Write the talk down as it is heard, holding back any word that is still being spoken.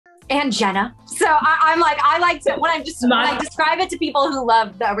and Jenna. So I'm like, I like to, when I describe it to people who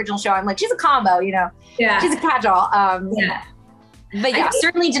love the original show, I'm like, she's a combo, you know? Yeah. She's a catch-all. Yeah. But yeah,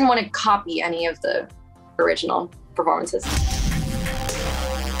 certainly didn't want to copy any of the original performances.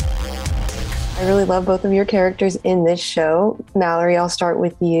 I really love both of your characters in this show. Mallory, I'll start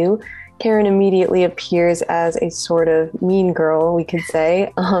with you. Karen immediately appears as a sort of mean girl, we could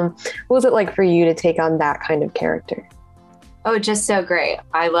say. What was it like for you to take on that kind of character? Oh, just so great.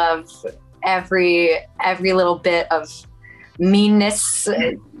 I love every little bit of meanness.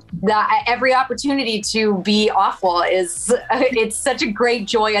 Every opportunity to be awful it's such a great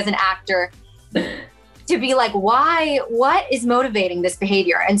joy as an actor to be like, what is motivating this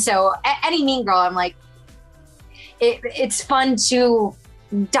behavior? And so any mean girl, I'm like, it's fun to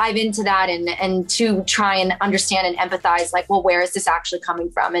dive into that and to try and understand and empathize, like, well, where is this actually coming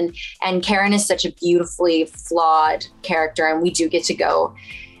from? And Karen is such a beautifully flawed character, and we do get to go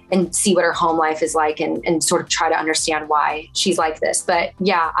and see what her home life is like and sort of try to understand why she's like this. But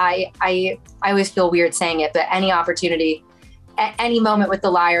yeah, I always feel weird saying it, but any opportunity, at any moment with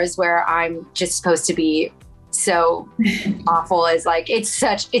the Liars where I'm just supposed to be so awful is like, it's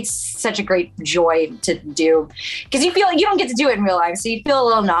such a great joy to do, because you feel like you don't get to do it in real life, so you feel a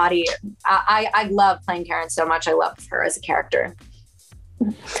little naughty. I love playing Karen so much. I love her as a character.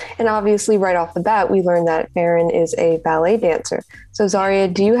 And obviously right off the bat, we learned that Karen is a ballet dancer. So Zaria,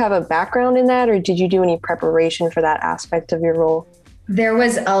 do you have a background in that, or did you do any preparation for that aspect of your role? There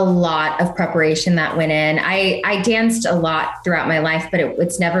was a lot of preparation that went in. I danced a lot throughout my life, but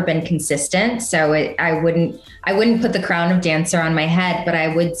it's never been consistent. So I wouldn't put the crown of dancer on my head, but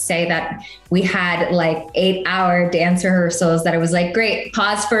I would say that we had like 8-hour dance rehearsals that I was like, great,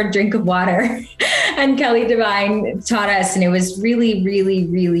 pause for a drink of water. And Kelly Devine taught us. And it was really, really,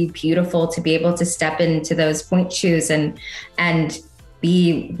 really beautiful to be able to step into those point shoes and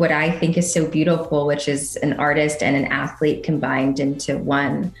be what I think is so beautiful, which is an artist and an athlete combined into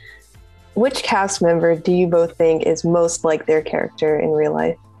one. Which cast member do you both think is most like their character in real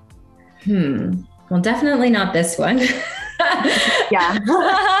life? Well, definitely not this one. Yeah.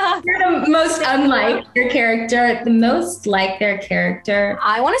 You're the most unlike your character, the most like their character.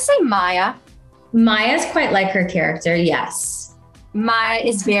 I want to say Maya. Maya's quite like her character, yes. Maya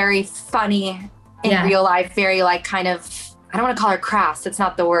is very funny in real life, very like kind of, I don't want to call her crass. That's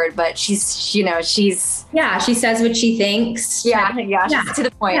not the word, but she's. Yeah, she says what she thinks. Yeah. She's to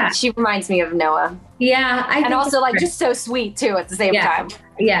the point. Yeah. She reminds me of Noah. Yeah. And also like just so sweet too at the same time.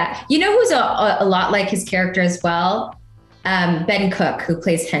 Yeah. You know who's a lot like his character as well? Ben Cook, who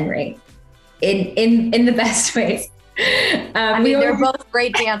plays Henry in the best ways. I mean, they're both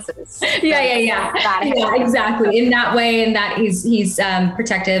great dancers. Yeah, exactly. In that way, and that he's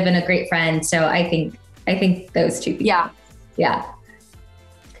protective and a great friend. So I think those two people. Yeah.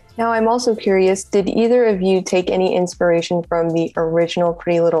 Now, I'm also curious, did either of you take any inspiration from the original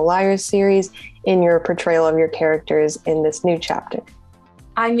Pretty Little Liars series in your portrayal of your characters in this new chapter?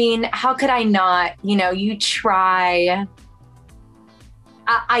 I mean, how could I not? You know, you try.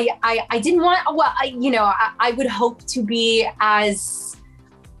 I didn't want, well, I would hope to be as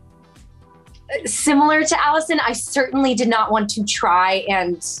similar to Allison. I certainly did not want to try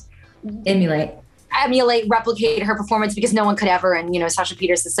and emulate, replicate her performance, because no one could ever. And, Sasha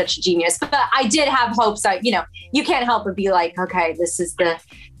Peters is such a genius, but I did have hopes that, you can't help but be like, okay, this is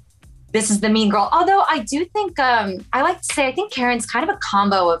the mean girl. Although I do think, I like to say, I think Karen's kind of a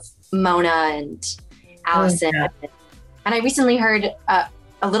combo of Mona and Allison. Oh, yeah. And I recently heard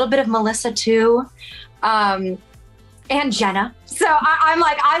a little bit of Melissa too, and Jenna. So I'm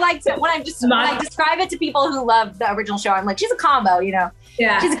like, I like to, when I describe it to people who love the original show, I'm like, she's a combo, Yeah.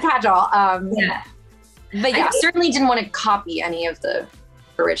 She's a catch-all. But yeah, certainly didn't want to copy any of the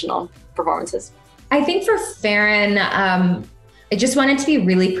original performances. I think for Farron, I just wanted to be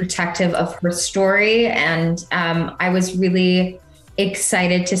really protective of her story. And I was really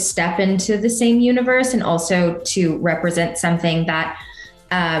excited to step into the same universe and also to represent something that,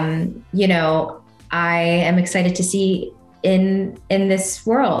 I am excited to see in this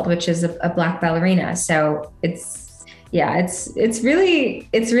world, which is a Black ballerina. So it's really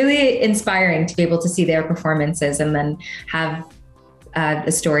inspiring to be able to see their performances and then have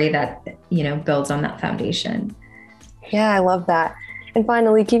the story that, builds on that foundation. Yeah, I love that. And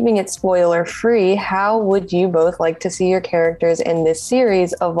finally, keeping it spoiler free, how would you both like to see your characters in this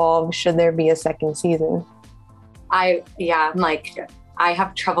series evolve should there be a second season? I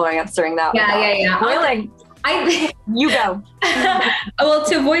have trouble answering that. Yeah. Spoiling. You go. Well,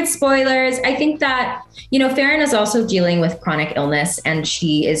 to avoid spoilers, I think that, Farron is also dealing with chronic illness, and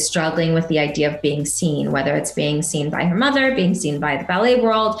she is struggling with the idea of being seen, whether it's being seen by her mother, being seen by the ballet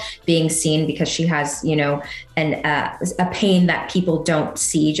world, being seen because she has, a pain that people don't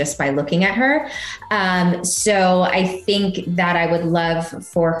see just by looking at her. So I think that I would love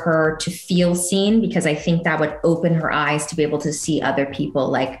for her to feel seen, because I think that would open her eyes to be able to see other people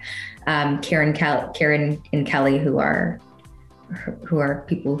like Karen and Kelly, who are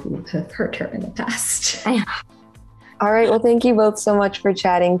people who have hurt her in the past. All right. Well, thank you both so much for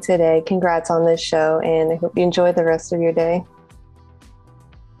chatting today. Congrats on this show, and I hope you enjoy the rest of your day.